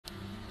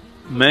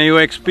May you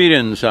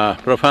experience a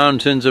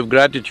profound sense of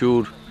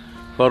gratitude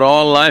for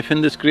all life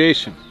in this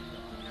creation.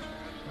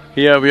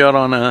 Here we are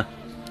on a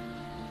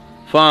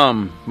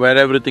farm where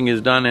everything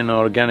is done in an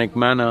organic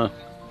manner.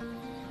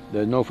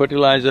 There's no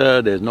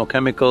fertilizer, there's no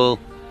chemical.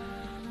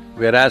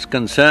 We are as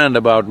concerned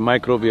about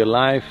microbial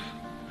life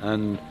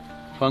and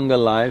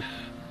fungal life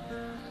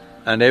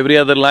and every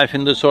other life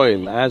in the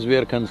soil as we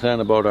are concerned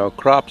about our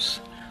crops.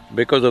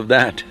 Because of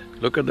that,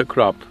 look at the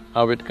crop,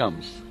 how it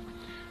comes.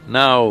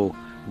 Now,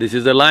 this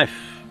is a life.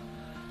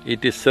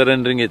 It is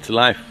surrendering its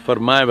life for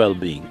my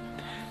well-being.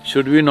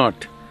 Should we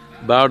not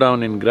bow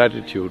down in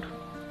gratitude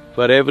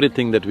for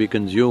everything that we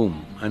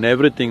consume and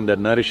everything that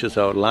nourishes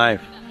our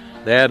life,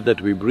 the air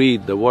that we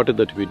breathe, the water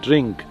that we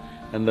drink,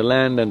 and the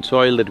land and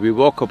soil that we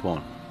walk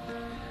upon?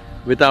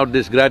 Without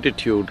this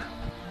gratitude,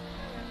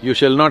 you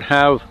shall not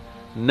have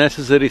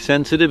necessary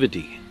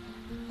sensitivity.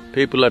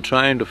 People are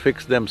trying to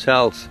fix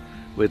themselves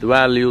with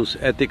values,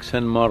 ethics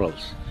and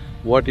morals.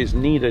 What is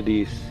needed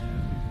is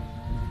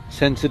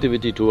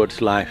sensitivity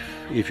towards life.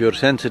 If you're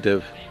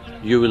sensitive,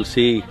 you will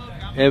see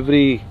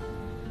every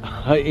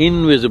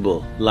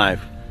invisible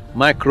life,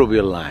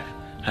 microbial life,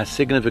 has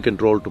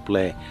significant role to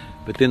play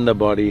within the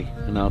body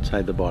and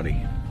outside the body.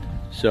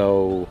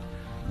 So,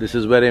 this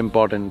is very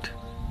important.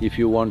 If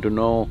you want to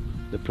know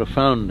the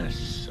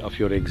profoundness of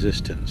your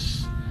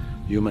existence,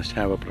 you must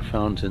have a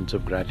profound sense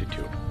of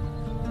gratitude.